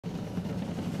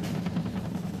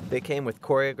They came with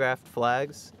choreographed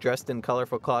flags, dressed in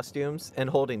colorful costumes, and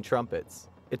holding trumpets.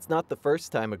 It's not the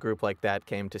first time a group like that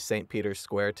came to St. Peter's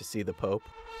Square to see the Pope.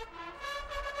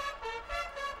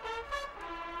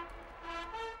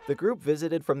 The group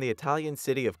visited from the Italian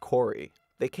city of Cori.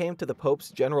 They came to the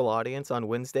Pope's general audience on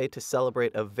Wednesday to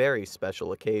celebrate a very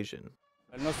special occasion.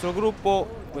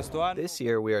 This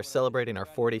year, we are celebrating our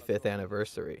 45th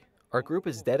anniversary. Our group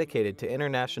is dedicated to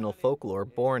international folklore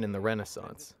born in the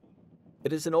Renaissance.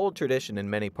 It is an old tradition in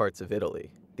many parts of Italy.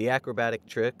 The acrobatic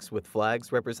tricks with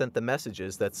flags represent the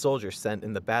messages that soldiers sent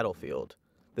in the battlefield.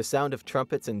 The sound of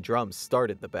trumpets and drums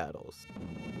started the battles.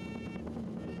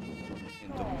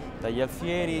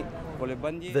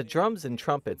 The drums and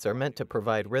trumpets are meant to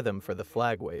provide rhythm for the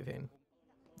flag waving.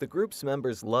 The group's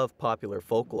members love popular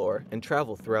folklore and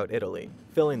travel throughout Italy,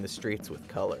 filling the streets with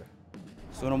color.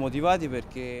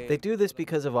 They do this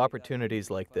because of opportunities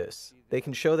like this. They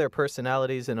can show their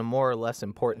personalities in a more or less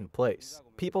important place.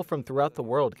 People from throughout the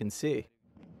world can see.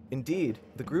 Indeed,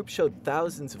 the group showed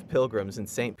thousands of pilgrims in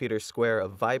St. Peter's Square a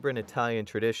vibrant Italian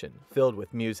tradition filled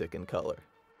with music and color.